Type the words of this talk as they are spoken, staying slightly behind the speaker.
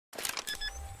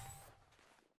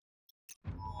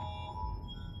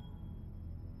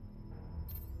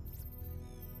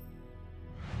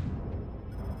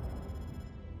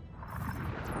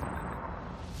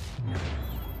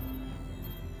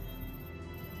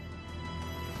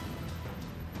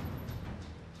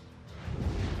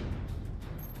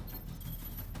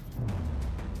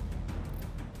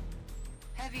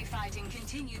Heavy fighting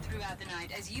continued throughout the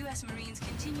night as U.S. Marines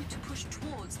continued to push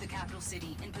towards the capital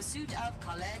city in pursuit of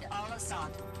Khaled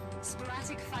al-Assad.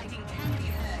 Sporadic fighting can be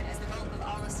heard as the bulk of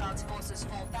al-Assad's forces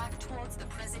fall back towards the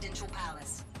presidential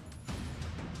palace.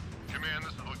 Command,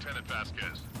 this is Lieutenant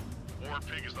Vasquez. War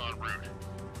Pig is en route.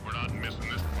 We're not missing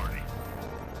this party.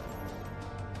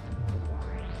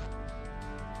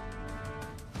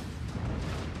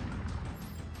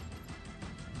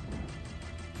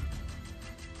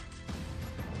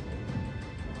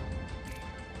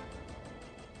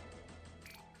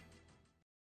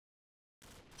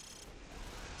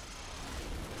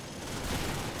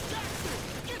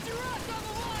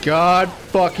 God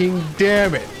fucking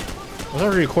damn it. I was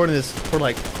already recording this for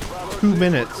like 2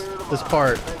 minutes, this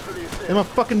part, and my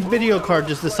fucking video card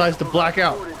just decides to black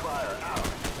out.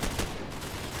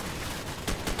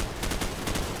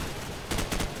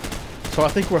 So I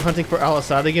think we're hunting for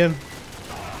al-Assad again.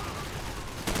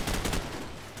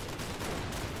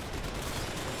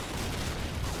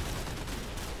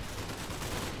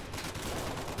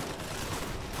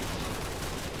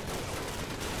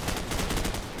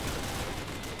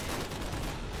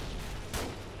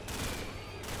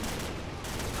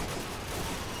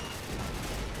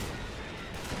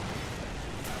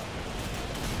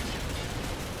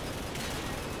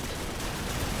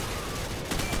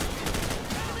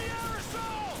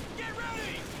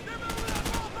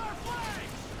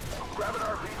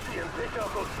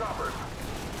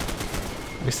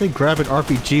 I say grab an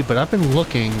RPG, but I've been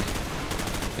looking,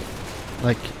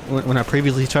 like, when I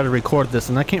previously tried to record this,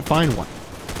 and I can't find one.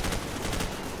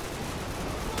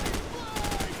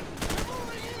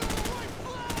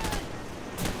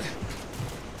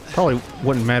 Probably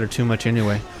wouldn't matter too much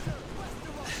anyway.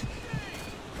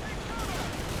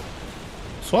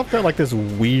 So I've got like this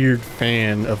weird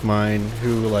fan of mine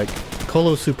who, like,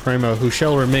 Colo Supremo, who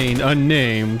shall remain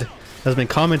unnamed, has been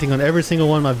commenting on every single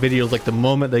one of my videos like the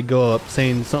moment they go up,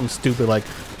 saying something stupid like,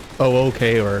 oh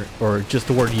okay, or just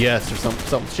the word yes or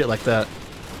something shit like that.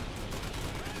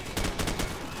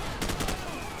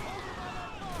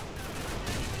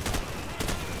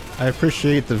 I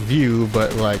appreciate the view,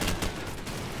 but like,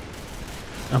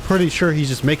 I'm pretty sure he's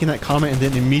just making that comment and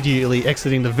then immediately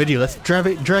exiting the video. That's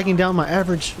dragging down my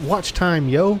average watch time,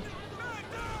 yo.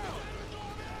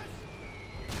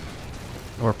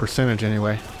 Or percentage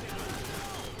anyway.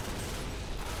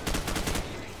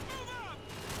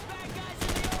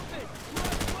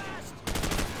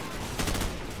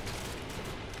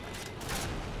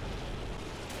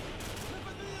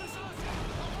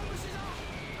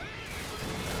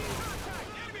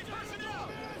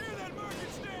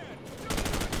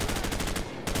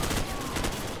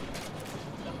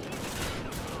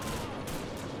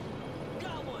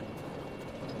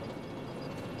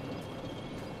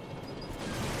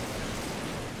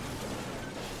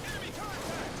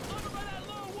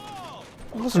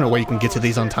 There's no way you can get to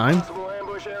these on time.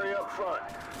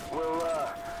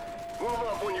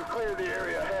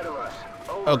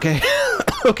 Okay.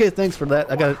 Okay, thanks for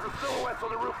that. I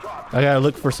gotta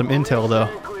look for some intel though.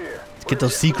 Let's get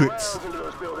those secrets.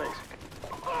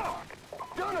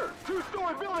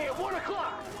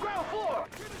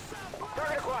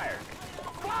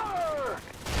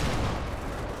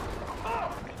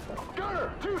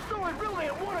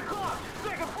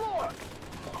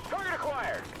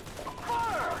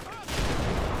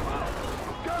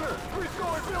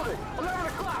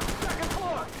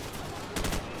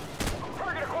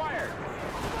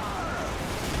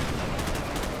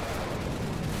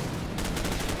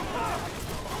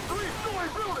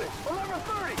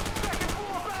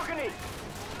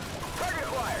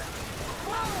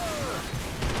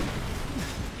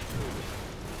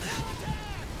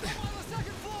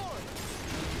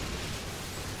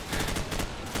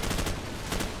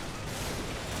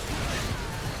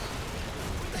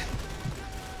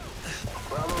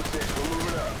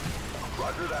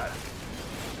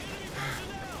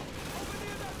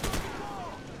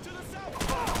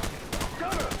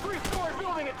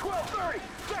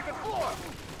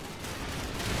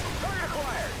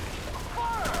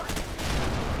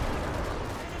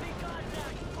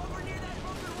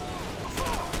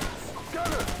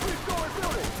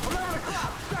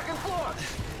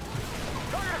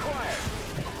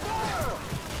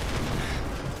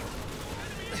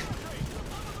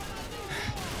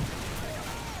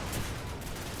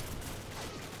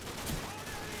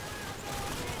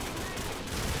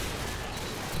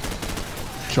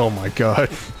 Oh my god.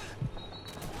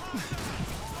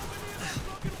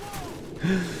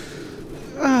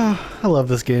 I love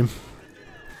this game.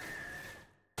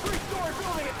 Three-story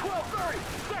building at 1230,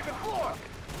 second floor.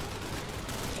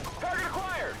 Target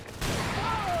acquired.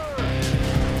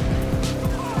 Fire!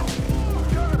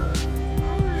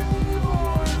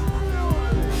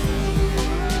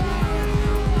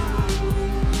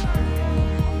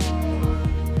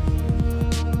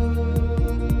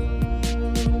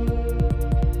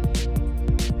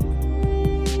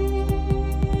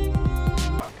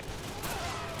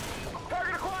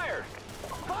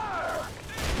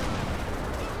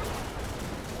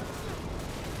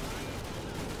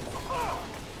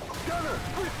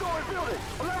 Three-story building,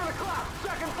 11 o'clock,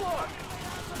 second floor.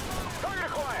 Target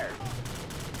acquired.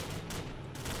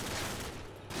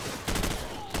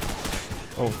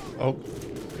 Oh.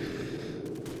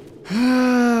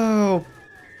 Oh.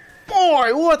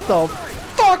 Boy, what the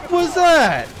fuck was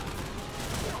that?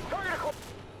 Target acquired.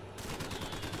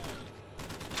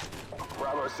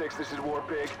 Bravo 6, this is War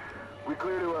Pig. We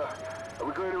clear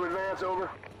to advance, over?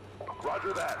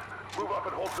 Roger that. Move up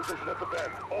and hold position at the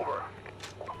bend. Over.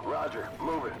 Roger,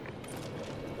 moving.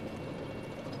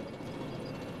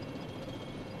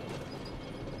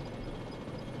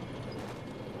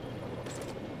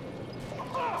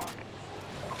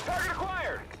 Target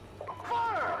acquired!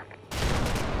 Fire!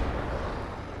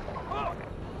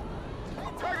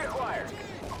 Target acquired!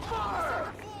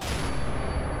 Fire!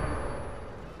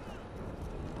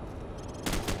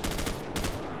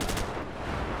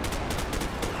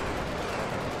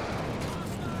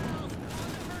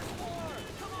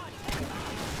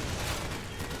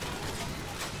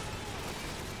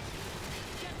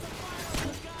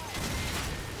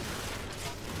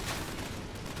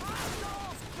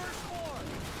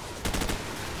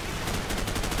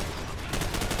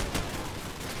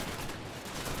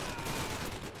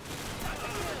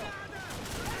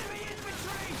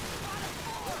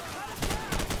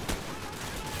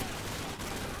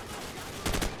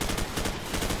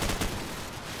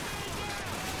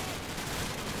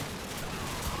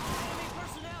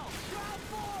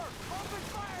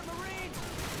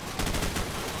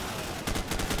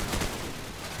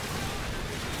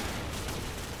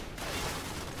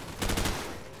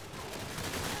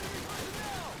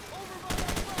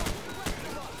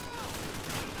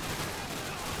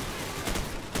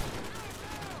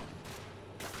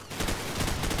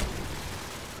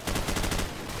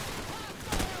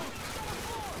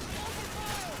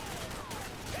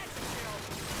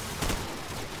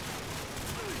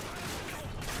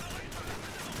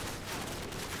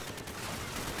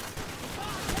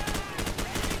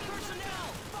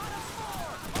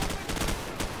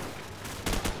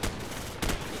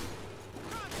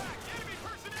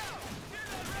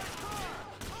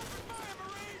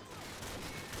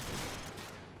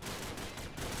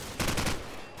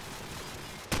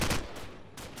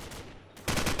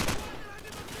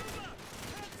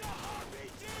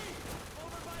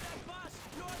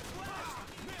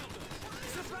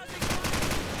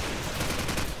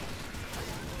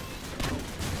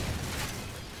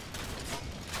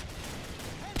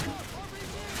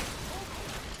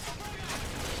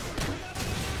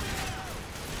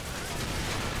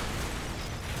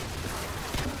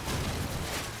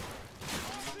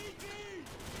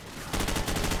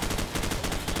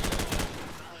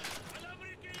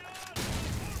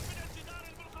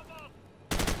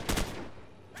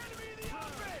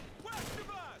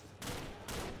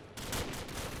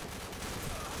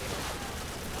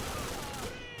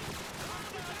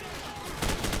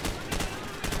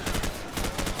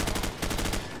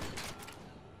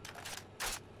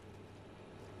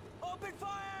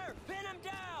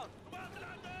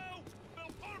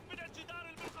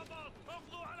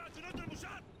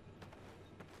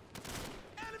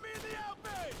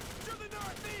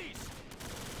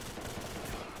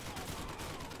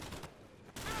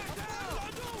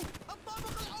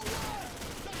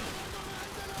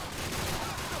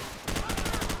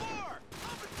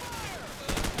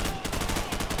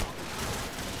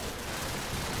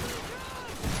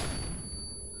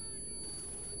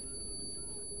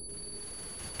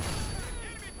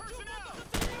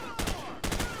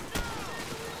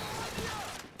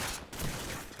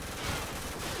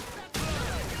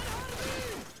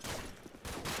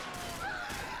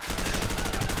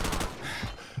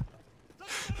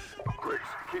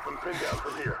 Pin down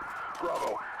from here.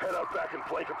 Bravo, head out back and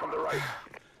flank him from the right.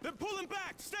 They're pulling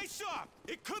back! Stay sharp!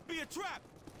 It could be a trap!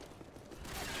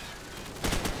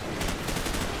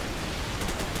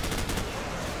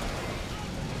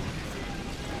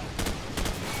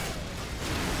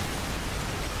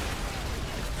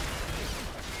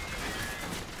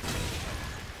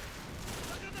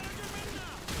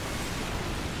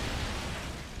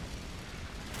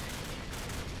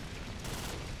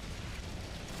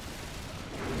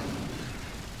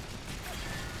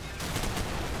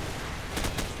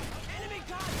 Enemy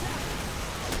contact!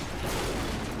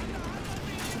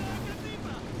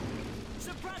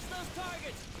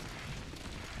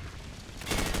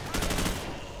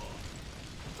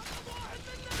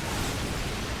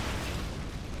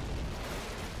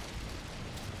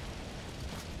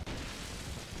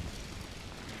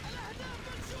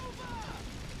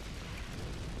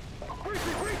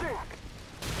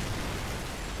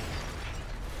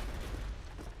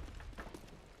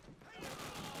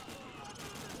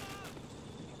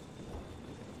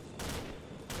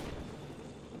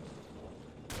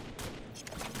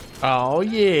 Oh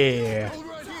yeah. Hold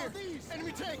right here.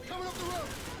 Enemy tank coming up the road.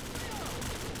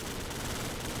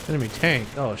 Enemy tank.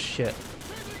 Oh shit.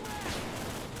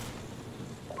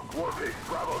 Warpig,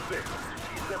 Bravo 6.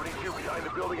 T-72 behind the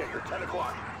building at your 10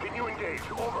 o'clock. Can you engage?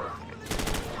 Over.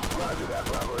 Roger that,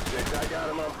 Bravo 6. I got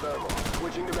him on thermal.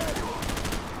 Switching to manual.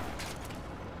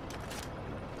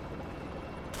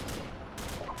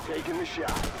 Taking the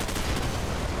shot.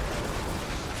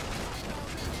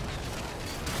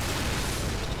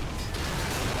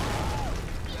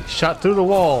 Shot through the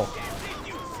wall.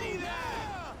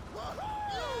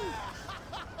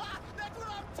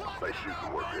 Nice shooting,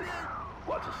 Warpig.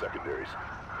 Lots of secondaries.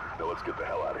 Now let's get the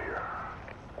hell out of here.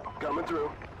 Coming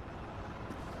through.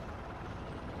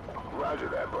 Roger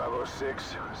that, Bravo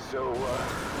 6. So,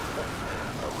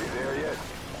 are we there yet?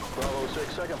 Bravo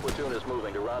 6, 2nd platoon is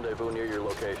moving to rendezvous near your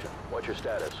location. What's your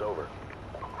status? Over.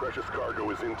 Precious cargo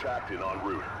is intact and en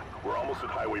route. We're almost at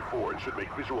Highway 4 and should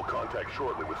make visual contact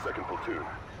shortly with 2nd platoon.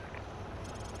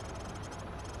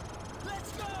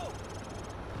 Let's go.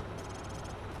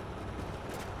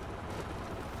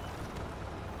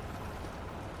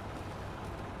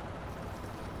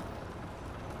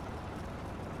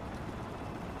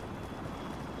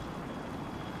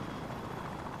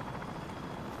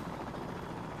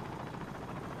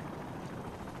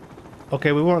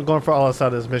 Okay, we weren't going for all outside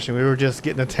this mission. We were just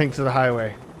getting a tank to the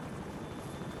highway.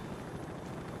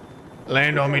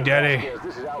 Land on me, daddy.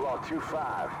 This is Outlaw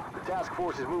 2-5. The task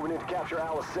force is moving in to capture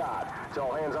Al-Assad. It's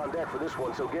all hands on deck for this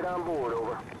one, so get on board,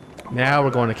 over. Now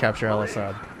we're going to capture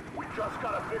Al-Assad. We just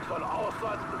got a fix on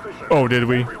Al-Assad's position. Oh, did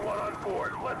we? Everyone on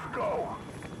board, let's go.